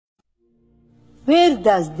Where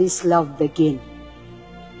does this love begin?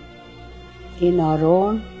 In our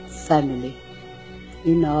own family,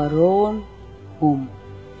 in our own home.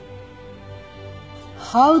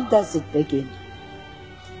 How does it begin?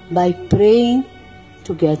 By praying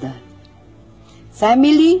together.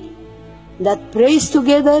 Family that prays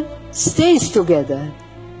together stays together.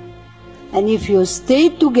 And if you stay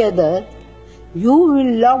together, you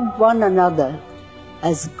will love one another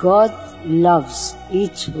as God loves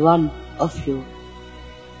each one of you.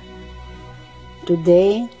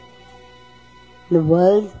 Today, in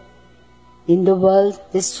the world,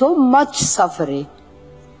 there's so much suffering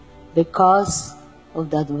because of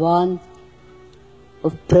that want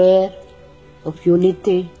of prayer, of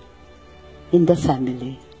unity in the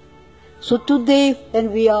family. So today,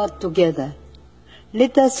 when we are together,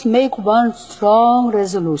 let us make one strong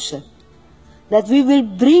resolution that we will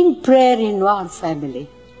bring prayer in our family,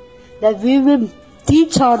 that we will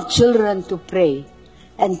teach our children to pray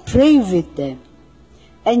and pray with them.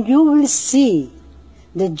 And you will see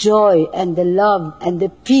the joy and the love and the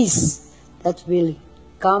peace that will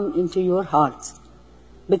come into your hearts.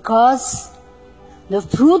 Because the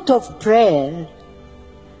fruit of prayer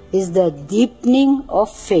is the deepening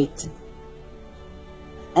of faith.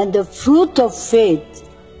 And the fruit of faith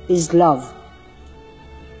is love.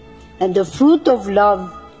 And the fruit of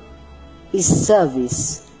love is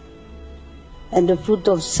service. And the fruit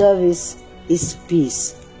of service is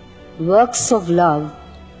peace. Works of love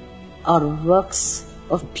are works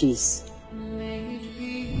of peace.